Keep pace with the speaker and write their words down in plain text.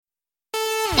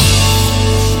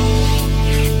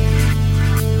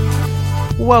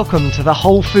Welcome to the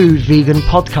Whole Food Vegan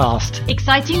Podcast.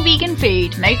 Exciting vegan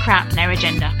food, no crap, no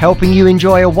agenda. Helping you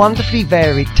enjoy a wonderfully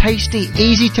varied, tasty,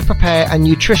 easy to prepare and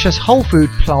nutritious whole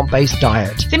food plant-based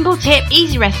diet. Simple tip,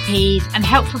 easy recipes and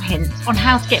helpful hints on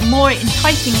how to get more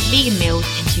enticing vegan meals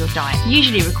into your diet.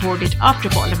 Usually recorded after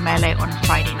a bottle of Merlot on a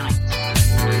Friday night.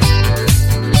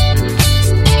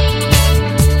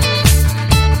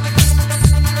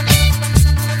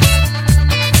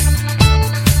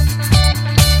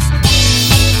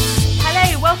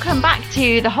 Welcome back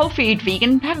to the Whole Food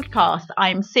Vegan Podcast.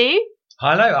 I'm Sue.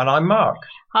 Hello, and I'm Mark.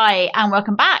 Hi, and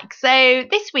welcome back. So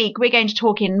this week we're going to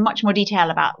talk in much more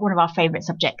detail about one of our favourite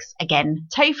subjects again,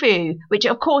 tofu, which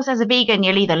of course as a vegan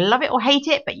you'll either love it or hate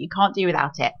it, but you can't do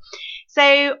without it.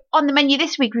 So on the menu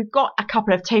this week, we've got a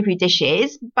couple of tofu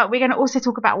dishes, but we're going to also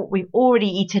talk about what we've already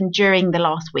eaten during the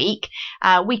last week.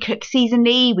 We cook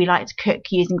seasonally. We like to cook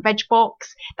using veg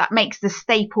box. That makes the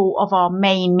staple of our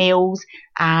main meals,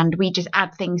 and we just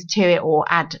add things to it or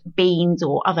add beans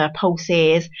or other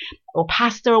pulses or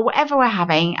pasta or whatever we're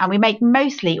having, and we make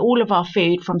mostly all of our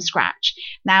food from scratch.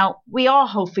 Now, we are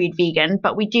whole food vegan,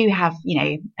 but we do have,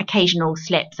 occasional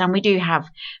slips, and we do have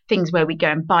things where we go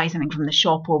and buy something from the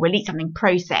shop or we'll eat something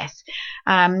processed.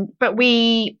 But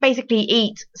we basically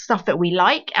eat stuff that we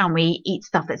like, and we eat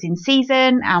stuff that's in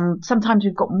season, and sometimes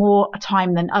we've got more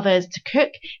time than others to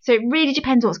cook. So it really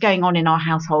depends what's going on in our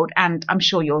household, and I'm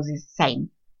sure yours is the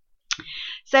same.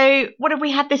 So what have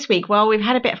we had this week? Well, we've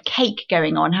had a bit of cake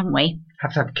going on, haven't we?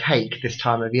 Have to have cake this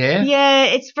time of year. Yeah,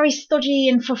 it's very stodgy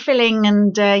and fulfilling,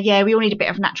 and we all need a bit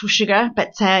of natural sugar.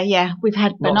 But we've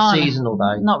had banana. Not seasonal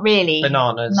though. Not really.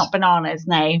 Bananas. Not bananas,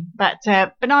 no. But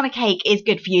banana cake is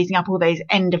good for using up all those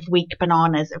end of week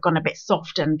bananas that have gone a bit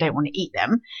soft and don't want to eat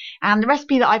them. And the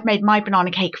recipe that I've made my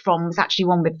banana cake from was actually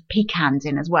one with pecans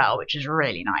in as well, which is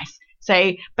really nice.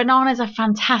 So bananas are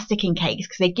fantastic in cakes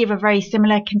because they give a very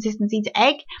similar consistency to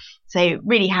egg. So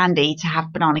really handy to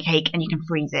have banana cake, and you can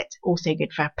freeze it. Also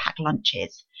good for packed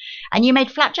lunches. And you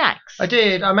made flapjacks. I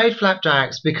did. I made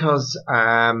flapjacks because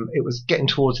it was getting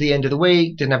towards the end of the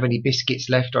week. Didn't have any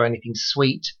biscuits left or anything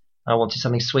sweet. I wanted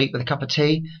something sweet with a cup of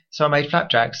tea. So I made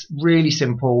flapjacks. Really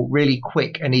simple, really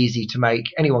quick and easy to make.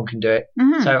 Anyone can do it.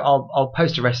 Mm-hmm. So I'll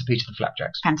post a recipe to the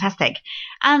flapjacks. Fantastic.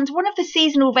 And one of the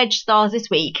seasonal veg stars this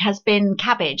week has been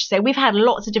cabbage. So we've had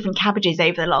lots of different cabbages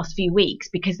over the last few weeks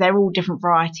because they're all different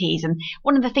varieties. And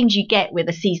one of the things you get with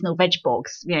a seasonal veg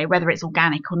box, whether it's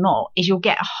organic or not, is you'll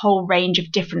get a whole range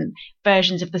of different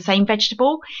versions of the same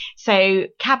vegetable. So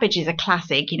cabbage is a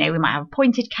classic. We might have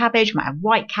pointed cabbage, we might have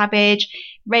white cabbage,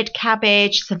 red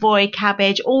cabbage, Savoy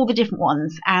cabbage, all the different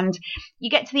ones. And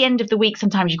you get to the end of the week,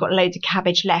 sometimes you've got loads of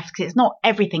cabbage left because it's not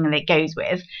everything that it goes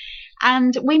with.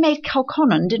 And we made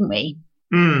colcannon, didn't we?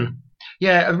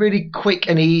 Yeah, a really quick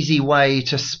and easy way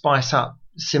to spice up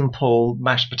simple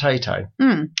mashed potato.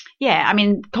 Yeah, I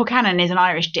mean, colcannon is an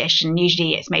Irish dish, and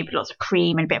usually it's made with lots of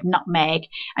cream and a bit of nutmeg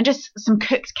and just some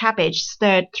cooked cabbage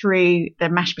stirred through the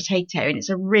mashed potato. And it's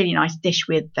a really nice dish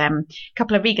with a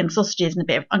couple of vegan sausages and a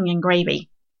bit of onion gravy.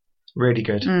 Really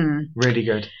good. Really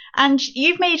good. And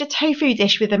you've made a tofu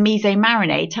dish with a miso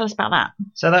marinade. Tell us about that.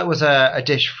 So that was a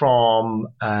dish from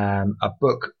a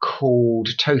book called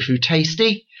Tofu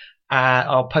Tasty.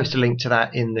 I'll post a link to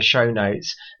that in the show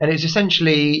notes. And it's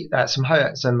essentially some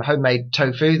homemade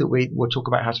tofu that we'll talk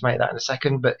about how to make that in a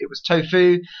second. But it was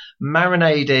tofu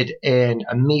marinated in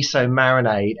a miso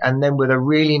marinade, and then with a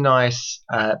really nice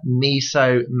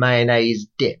miso mayonnaise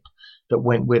dip that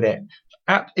went with it.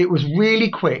 It was really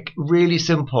quick, really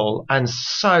simple, and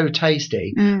so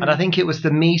tasty. And I think it was the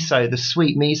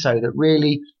sweet miso, that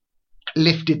really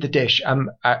lifted the dish.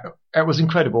 It was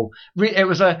incredible. It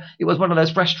was one of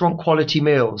those restaurant quality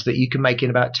meals that you can make in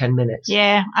about 10 minutes.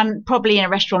 Yeah, and probably in a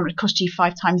restaurant would cost you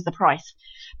 5 times the price.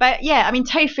 But yeah, I mean,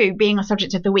 tofu being our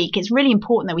subject of the week, it's really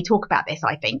important that we talk about this,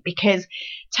 I think, because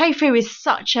tofu is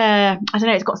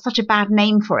it's got such a bad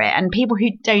name for it. And people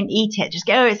who don't eat it just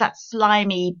go, oh, it's that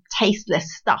slimy,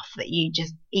 tasteless stuff that you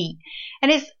just eat.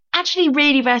 And it's actually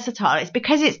really versatile. It's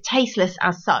because it's tasteless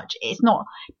as such. It's not,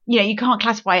 you can't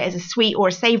classify it as a sweet or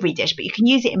a savoury dish, but you can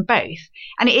use it in both.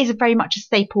 And it is very much a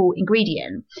staple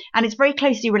ingredient. And it's very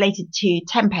closely related to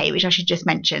tempeh, which I should just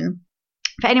mention.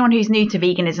 For anyone who's new to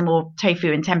veganism or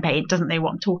tofu and tempeh and doesn't know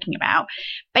what I'm talking about,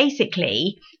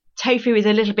 basically, tofu is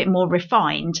a little bit more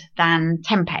refined than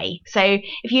tempeh. So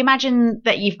if you imagine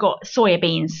that you've got soya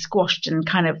beans squashed and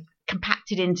kind of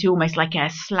compacted into almost like a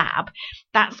slab.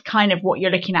 That's kind of what you're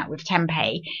looking at with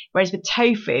tempeh. Whereas with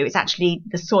tofu, it's actually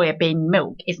the soya bean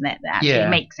milk, isn't it, that actually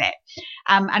makes it.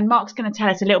 And Mark's going to tell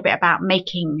us a little bit about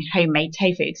making homemade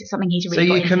tofu, because it's something he's really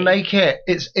So you can make it.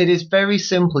 It is very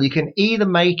simple. You can either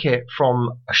make it from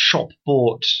a shop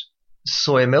bought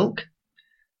soya milk,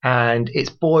 and it's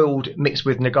boiled, mixed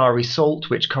with nigari salt,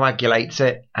 which coagulates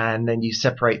it, and then you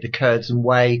separate the curds and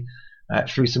whey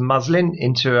through some muslin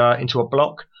into a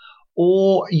block.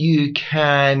 Or you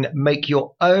can make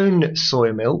your own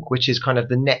soy milk, which is kind of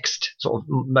the next sort of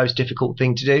most difficult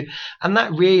thing to do. And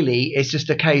that really is just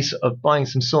a case of buying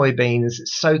some soybeans,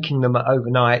 soaking them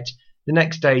overnight. The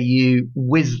next day you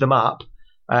whiz them up,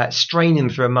 strain them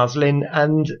through a muslin,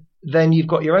 and then you've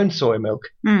got your own soy milk.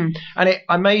 And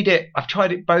I've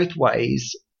tried it both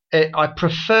ways. I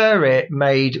prefer it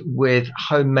made with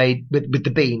homemade, with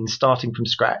the beans starting from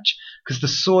scratch, because the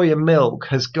soya milk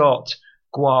has got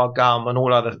guar gum and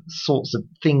all other sorts of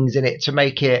things in it to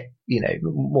make it,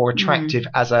 more attractive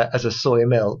as a soya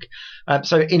milk.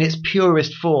 So in its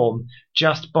purest form,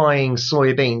 just buying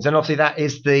soybeans, and obviously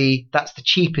that's the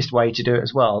cheapest way to do it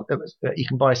as well. You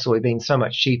can buy soybeans so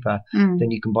much cheaper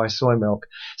than you can buy soy milk.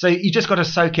 So you just got to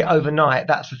soak it overnight.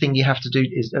 That's the thing you have to do,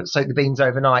 is soak the beans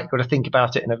overnight. You've got to think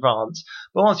about it in advance.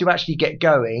 But once you actually get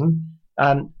going,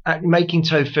 at making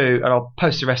tofu, and I'll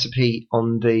post a recipe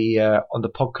on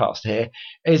the podcast here,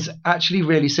 is actually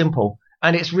really simple,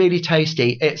 and it's really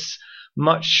tasty. It's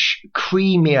much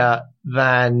creamier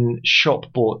than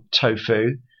shop bought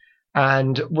tofu,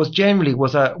 and was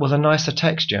a nicer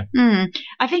texture.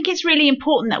 I think it's really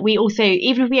important that we also,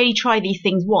 even if we only try these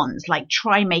things once, like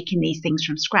try making these things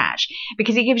from scratch,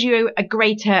 because it gives you a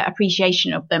greater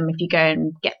appreciation of them if you go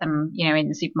and get them, in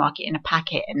the supermarket in a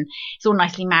packet, and it's all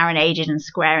nicely marinated and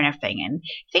square and everything, and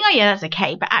you think, oh yeah, that's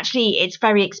okay, but actually it's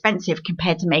very expensive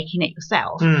compared to making it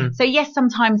yourself. So yes,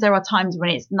 sometimes there are times when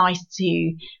it's nice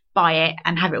to buy it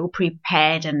and have it all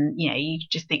prepared, and you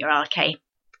just think, oh, okay,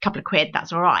 couple of quid,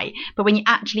 that's all right. But when you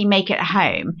actually make it at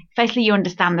home, firstly, you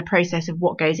understand the process of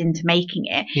what goes into making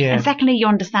it. And secondly, you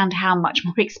understand how much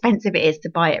more expensive it is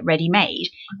to buy it ready made.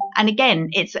 And again,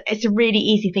 it's a really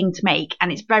easy thing to make,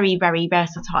 and it's very, very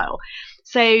versatile.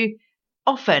 So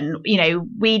often,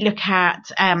 we look at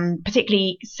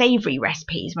particularly savory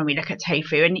recipes when we look at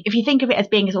tofu. And if you think of it as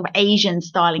being a sort of Asian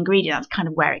style ingredient, that's kind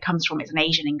of where it comes from. It's an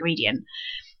Asian ingredient.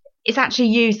 It's actually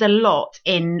used a lot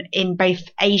in both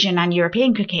Asian and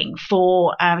European cooking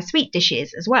for sweet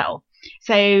dishes as well.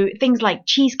 So things like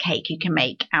cheesecake you can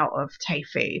make out of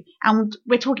tofu. And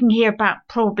we're talking here about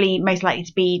probably most likely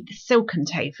to be the silken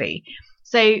tofu.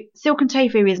 So silken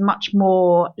tofu is much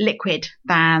more liquid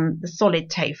than the solid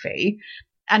tofu.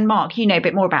 And Mark, you know a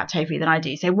bit more about tofu than I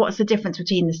do. So what's the difference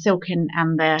between the silken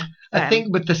and the? I think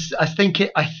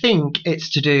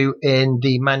it's to do in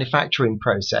the manufacturing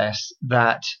process,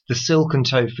 that the silken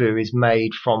tofu is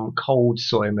made from cold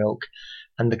soy milk,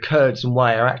 and the curds and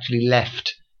whey are actually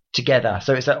left together.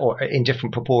 So or in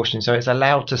different proportions. So it's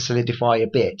allowed to solidify a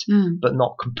bit, but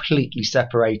not completely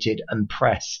separated and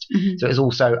pressed. So it's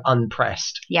also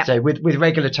unpressed. So with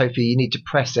regular tofu, you need to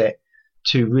press it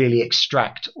to really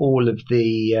extract all of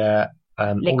the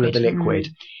liquid.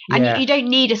 And you don't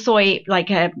need a soy, like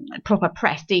a proper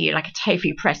press, do you? Like a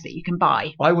tofu press that you can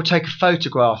buy. I will take a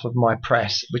photograph of my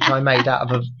press, which I made out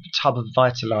of a tub of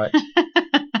Vitalite.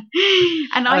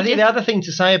 And I think the other thing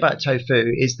to say about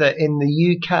tofu is that in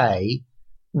the UK,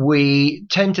 we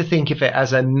tend to think of it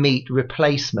as a meat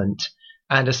replacement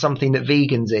and as something that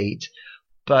vegans eat.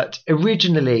 But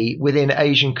originally, within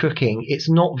Asian cooking, it's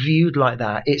not viewed like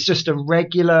that. It's just a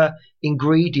regular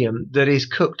ingredient that is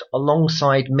cooked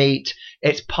alongside meat.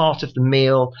 It's part of the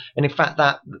meal. And in fact,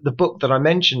 the book that I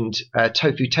mentioned,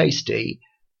 Tofu Tasty,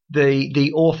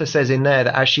 the author says in there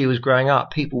that as she was growing up,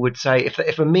 people would say,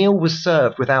 if a meal was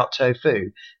served without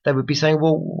tofu, they would be saying,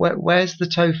 well, where's the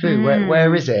tofu?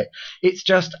 Where is it? It's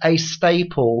just a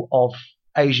staple of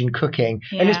Asian cooking.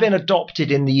 And it's been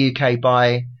adopted in the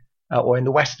UK or in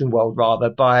the Western world rather,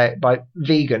 by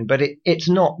vegan, but it's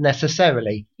not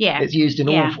necessarily. It's used in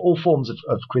all forms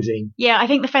of cuisine. I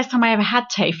think the first time I ever had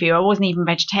tofu, I wasn't even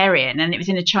vegetarian, and it was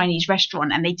in a Chinese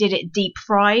restaurant, and they did it deep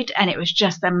fried, and it was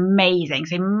just amazing.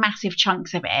 So massive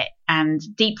chunks of it, and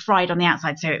deep fried on the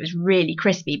outside, so it was really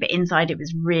crispy, but inside it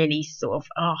was really sort of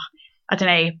I don't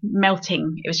know,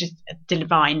 melting. It was just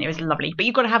divine. It was lovely. But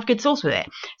you've got to have good sauce with it.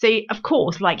 So, of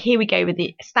course, like here we go with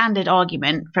the standard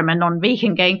argument from a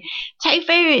non-vegan going, tofu,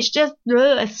 it's just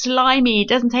slimy. It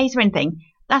doesn't taste or anything.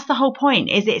 That's the whole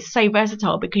point, is it's so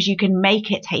versatile because you can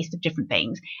make it taste of different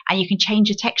things and you can change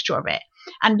the texture of it.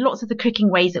 And lots of the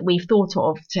cooking ways that we've thought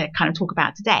of to kind of talk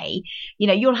about today,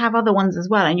 you'll have other ones as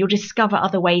well, and you'll discover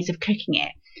other ways of cooking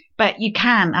it. But you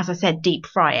can, as I said, deep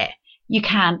fry it. You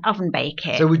can oven bake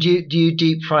it. So do you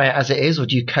deep fry it as it is, or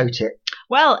do you coat it?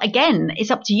 Well, again,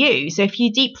 it's up to you. So if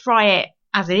you deep fry it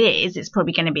as it is, it's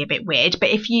probably going to be a bit weird. But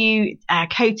if you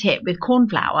coat it with corn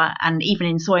flour, and even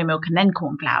in soy milk and then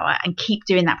corn flour, and keep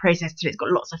doing that process till it's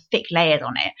got lots of thick layers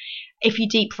on it, if you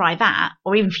deep fry that,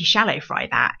 or even if you shallow fry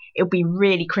that, it'll be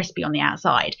really crispy on the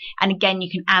outside. And again, you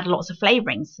can add lots of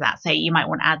flavorings to that. So you might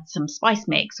want to add some spice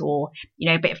mix, or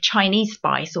a bit of Chinese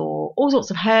spice, or all sorts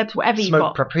of herbs, whatever you've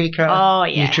got. Smoked paprika. Oh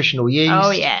yeah. Nutritional yeast.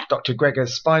 Oh yeah. Dr.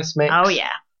 Gregor's spice mix. Oh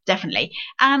yeah. Definitely.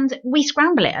 And we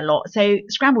scramble it a lot. So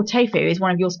scrambled tofu is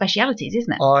one of your specialities,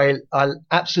 isn't it? I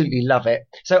absolutely love it.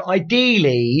 So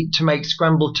ideally, to make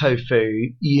scrambled tofu,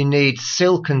 you need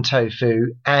silken tofu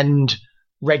and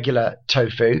regular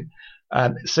tofu.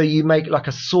 So you make like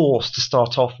a sauce to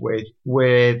start off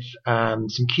with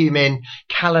some cumin,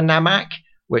 kalanamak,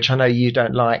 which I know you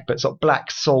don't like, but sort of black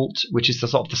salt, which is the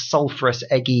sort of the sulfurous,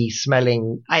 eggy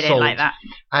smelling I don't salt, like that.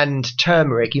 and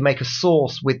turmeric. You make a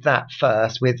sauce with that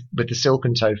first, with the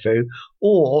silken tofu.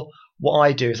 Or what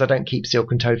I do is I don't keep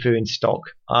silken tofu in stock.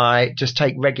 I just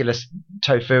take regular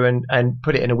tofu and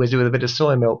put it in a whizzer with a bit of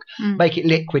soy milk, make it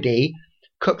liquidy,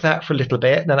 cook that for a little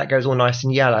bit, and then that goes all nice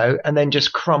and yellow, and then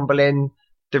just crumble in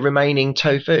the remaining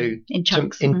tofu in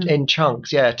chunks. In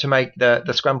chunks, yeah, to make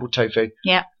the scrambled tofu.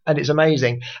 Yeah. And it's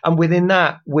amazing. And within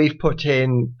that, we've put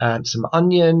in some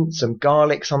onion, some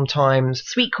garlic sometimes.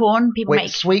 Sweet corn.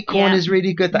 Sweet corn is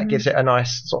really good. That gives it a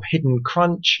nice sort of hidden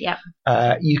crunch. Yeah.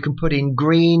 You can put in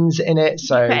greens in it.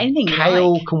 So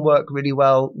kale can work really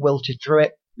well, wilted through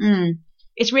it.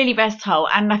 It's really versatile.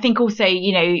 And I think also,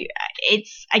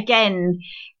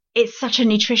 it's such a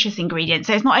nutritious ingredient.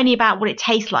 So it's not only about what it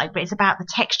tastes like, but it's about the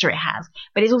texture it has.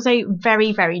 But it's also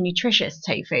very, very nutritious,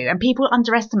 tofu. And people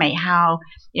underestimate how,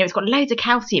 it's got loads of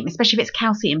calcium, especially if it's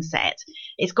calcium set.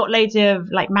 It's got loads of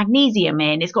like magnesium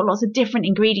in. It's got lots of different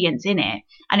ingredients in it.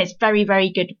 And it's very,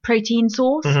 very good protein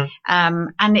source.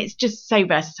 And it's just so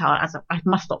versatile. I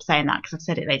must stop saying that because I've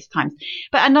said it loads of times.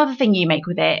 But another thing you make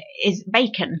with it is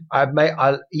bacon.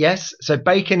 Yes. So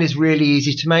bacon is really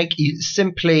easy to make.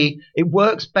 It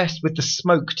works best with the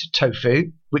smoked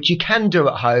tofu, which you can do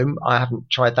at home. I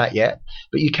haven't tried that yet,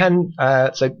 but you can.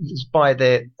 So buy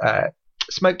the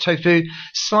smoked tofu,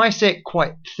 slice it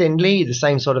quite thinly, the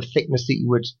same sort of thickness that you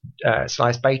would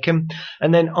slice bacon,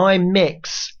 and then I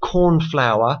mix corn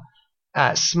flour,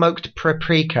 smoked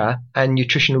paprika, and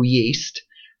nutritional yeast.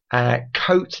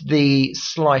 Coat the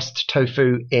sliced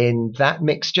tofu in that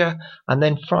mixture and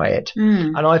then fry it.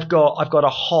 And I've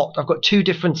got two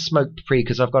different smoked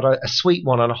paprikas. I've got a sweet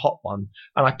one and a hot one,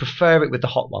 and I prefer it with the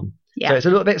hot one. Yeah. So it's a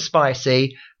little bit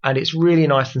spicy and it's really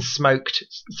nice and smoked.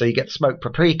 So you get smoked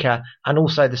paprika and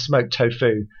also the smoked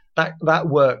tofu. That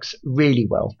works really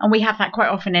well. And we have that quite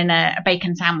often in a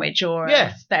bacon sandwich or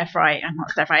a stir fry.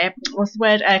 What's the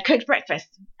word? Cooked breakfast.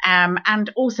 And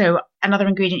also another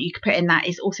ingredient you could put in that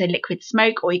is also liquid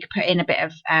smoke, or you could put in a bit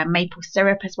of maple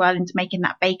syrup as well into making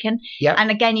that bacon. Yeah.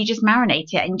 And again, you just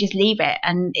marinate it and you just leave it,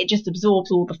 and it just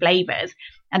absorbs all the flavors.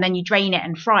 And then you drain it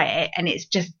and fry it, and it's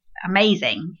just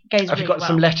amazing. Goes I've really got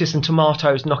some lettuce and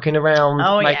tomatoes knocking around,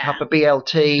 make up a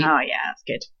BLT. Oh yeah, that's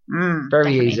good.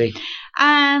 Very definitely. Easy.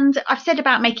 And I've said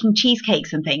about making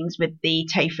cheesecakes and things with the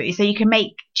tofu. So you can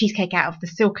make cheesecake out of the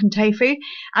silken tofu.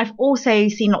 I've also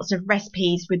seen lots of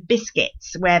recipes with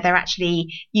biscuits where they're actually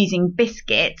using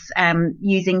biscuits,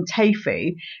 using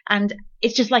tofu, and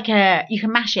it's just like you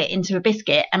can mash it into a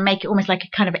biscuit and make it almost like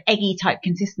a kind of eggy type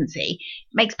consistency.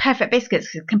 It makes perfect biscuits,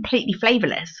 completely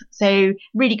flavourless. So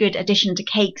really good addition to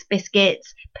cakes,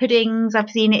 biscuits, puddings.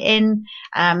 I've seen it in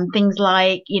things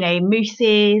like,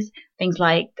 mousses, things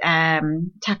like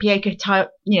tapioca type,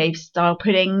 style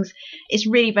puddings. It's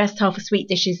really versatile for sweet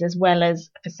dishes as well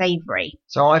as for savoury.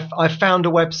 So I've found a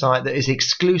website that is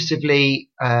exclusively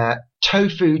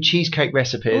tofu cheesecake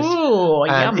recipes. Ooh,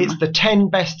 yum. It's the 10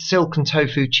 best silken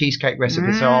tofu cheesecake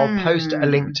recipes. So I'll post a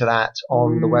link to that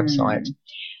on the website.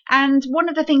 And one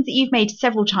of the things that you've made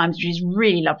several times, which is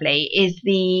really lovely, is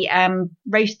the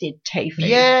roasted tofu.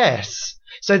 Yes.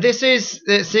 So this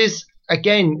is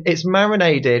again, it's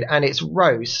marinated and it's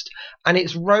roast. And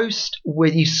it's roast where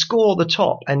you score the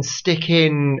top and stick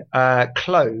in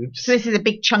cloves. So this is a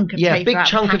big chunk of tofu. Yeah, big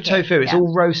chunk of tofu. It's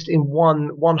all roast in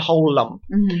one whole lump.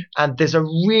 Mm-hmm. And there's a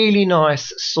really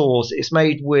nice sauce. It's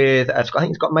made with, I think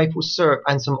it's got maple syrup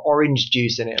and some orange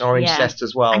juice in it, orange zest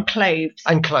as well. And cloves.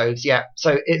 And cloves, yeah.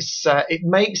 So it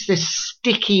makes this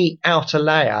sticky outer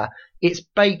layer. It's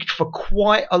baked for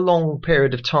quite a long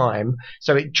period of time,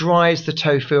 so it dries the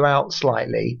tofu out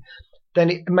slightly.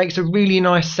 Then it makes a really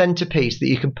nice centerpiece that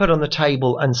you can put on the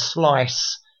table and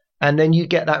slice, and then you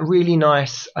get that really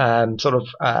nice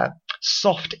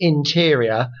soft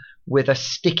interior with a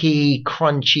sticky,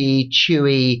 crunchy,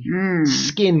 chewy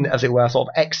skin, as it were, sort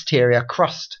of exterior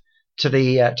crust to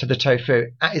the tofu.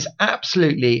 That is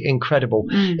absolutely incredible.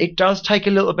 It does take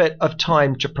a little bit of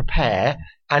time to prepare,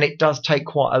 and it does take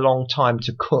quite a long time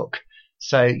to cook.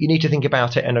 So you need to think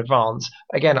about it in advance.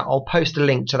 Again, I'll post a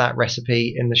link to that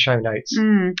recipe in the show notes.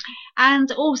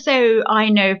 And also, I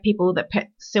know of people that put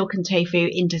silken tofu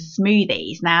into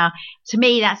smoothies. Now, to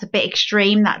me, that's a bit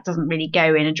extreme. That doesn't really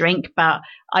go in a drink, but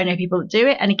I know people that do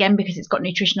it. And again, because it's got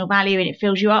nutritional value and it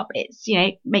fills you up, it's,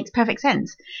 makes perfect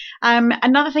sense.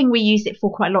 Another thing we use it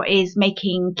for quite a lot is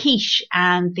making quiche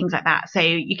and things like that. So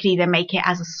you can either make it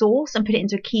as a sauce and put it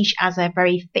into a quiche as a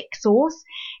very thick sauce,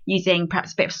 using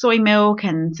perhaps a bit of soy milk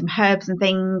and some herbs and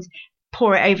things,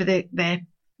 pour it over the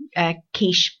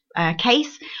quiche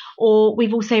case. Or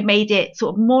we've also made it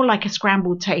sort of more like a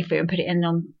scrambled tofu and put it in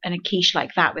a quiche like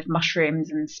that with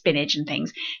mushrooms and spinach and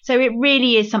things. So it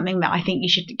really is something that I think you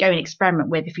should go and experiment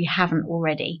with if you haven't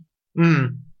already.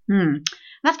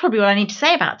 That's probably all I need to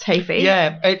say about tofu.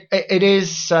 Yeah, it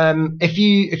is. If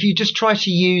you just try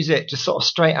to use it just sort of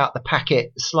straight out the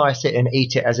packet, slice it and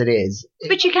eat it as it is.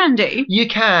 Which you can do. You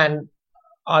can.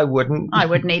 I wouldn't. I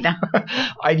wouldn't either.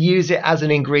 I'd use it as an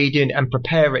ingredient and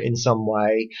prepare it in some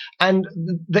way. And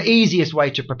the easiest way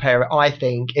to prepare it, I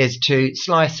think, is to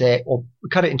slice it or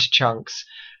cut it into chunks.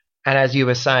 And as you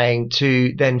were saying,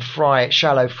 to then fry it,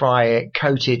 shallow fry it,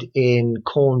 coated in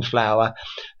corn flour,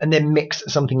 and then mix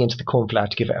something into the corn flour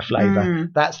to give it a flavour.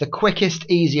 That's the quickest,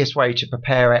 easiest way to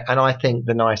prepare it, and I think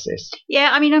the nicest.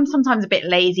 Yeah, I mean, I'm sometimes a bit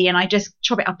lazy, and I just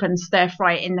chop it up and stir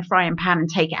fry it in the frying pan and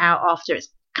take it out after it's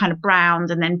kind of browned,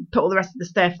 and then put all the rest of the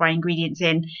stir fry ingredients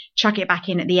in, chuck it back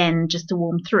in at the end just to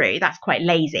warm through. That's quite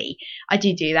lazy. I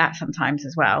do that sometimes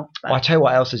as well. Well, I'll tell you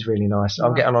what else is really nice.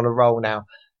 I'm getting on a roll now.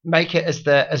 Make it as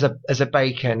a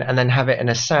bacon, and then have it in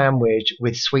a sandwich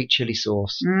with sweet chili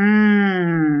sauce.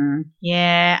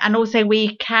 Yeah, and also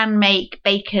we can make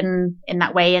bacon in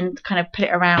that way and kind of put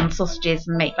it around sausages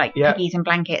and make like cookies and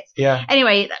blankets. Yeah.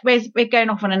 Anyway, we're going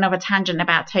off on another tangent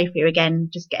about tofu again,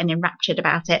 just getting enraptured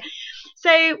about it.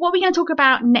 So what are we going to talk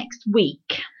about next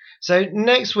week? So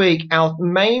next week, our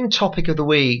main topic of the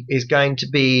week is going to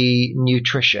be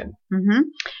nutrition.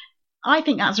 I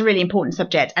think that's a really important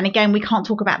subject. And again, we can't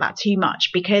talk about that too much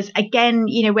because, again,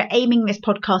 we're aiming this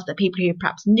podcast at people who are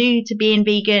perhaps new to being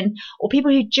vegan or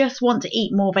people who just want to eat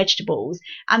more vegetables.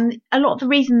 And a lot of the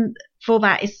reason for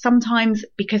that is sometimes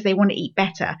because they want to eat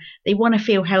better. They want to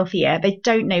feel healthier. They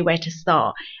don't know where to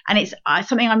start. And it's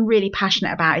something I'm really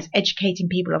passionate about is educating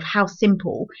people of how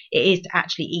simple it is to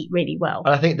actually eat really well.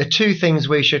 And I think the two things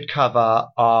we should cover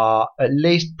are at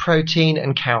least protein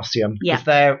and calcium. Yeah.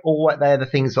 Because they're the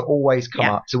things that always come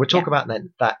up. So we'll talk about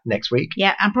that next week.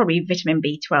 Yeah, and probably vitamin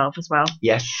B12 as well.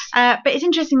 Yes. But it's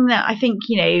interesting that I think,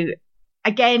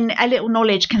 again, a little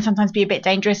knowledge can sometimes be a bit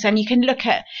dangerous, and you can look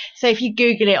at, so if you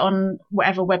Google it on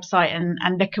whatever website and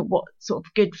look at what sort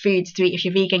of good foods to eat if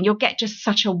you're vegan, you'll get just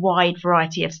such a wide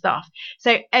variety of stuff.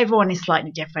 So everyone is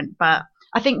slightly different, but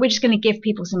I think we're just going to give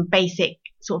people some basic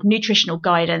sort of nutritional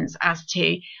guidance as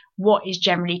to what is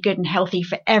generally good and healthy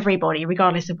for everybody,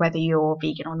 regardless of whether you're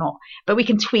vegan or not. But we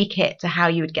can tweak it to how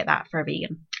you would get that for a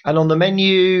vegan. And on the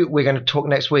menu, we're going to talk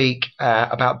next week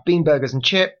about bean burgers and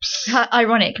chips.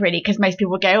 Ironic, really, because most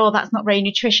people go, "Oh, that's not very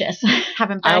nutritious."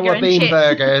 Having burger our and bean chips.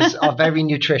 burgers are very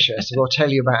nutritious. We'll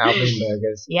tell you about our bean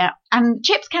burgers. Yeah, and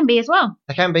chips can be as well.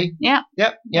 They can be. Yeah.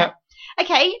 Yep.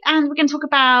 Okay, and we're going to talk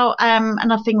about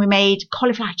another thing we made,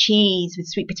 cauliflower cheese with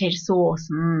sweet potato sauce.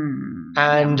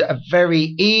 And a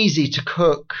very easy to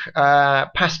cook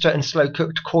pasta and slow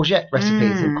cooked courgette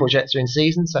recipes. And courgettes are in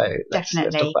season, so let's talk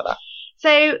about that.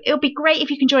 So it'll be great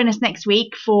if you can join us next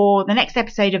week for the next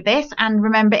episode of this. And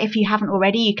remember, if you haven't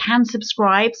already, you can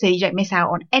subscribe so you don't miss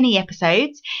out on any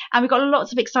episodes. And we've got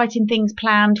lots of exciting things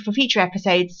planned for future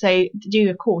episodes. So do,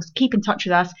 of course, keep in touch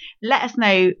with us. Let us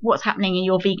know what's happening in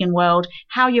your vegan world,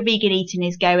 how your vegan eating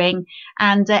is going,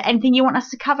 and anything you want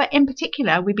us to cover in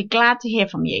particular. We'd be glad to hear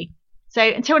from you. So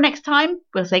until next time,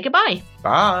 we'll say goodbye.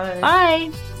 Bye.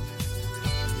 Bye.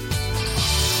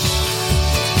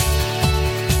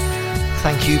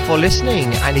 Thank you for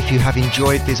listening. And if you have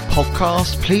enjoyed this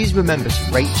podcast, please remember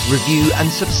to rate, review, and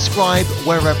subscribe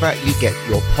wherever you get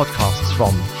your podcasts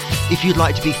from. If you'd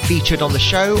like to be featured on the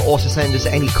show or to send us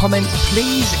any comments,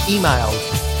 please email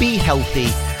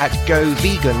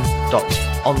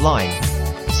behealthy@govegan.online.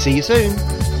 See you soon.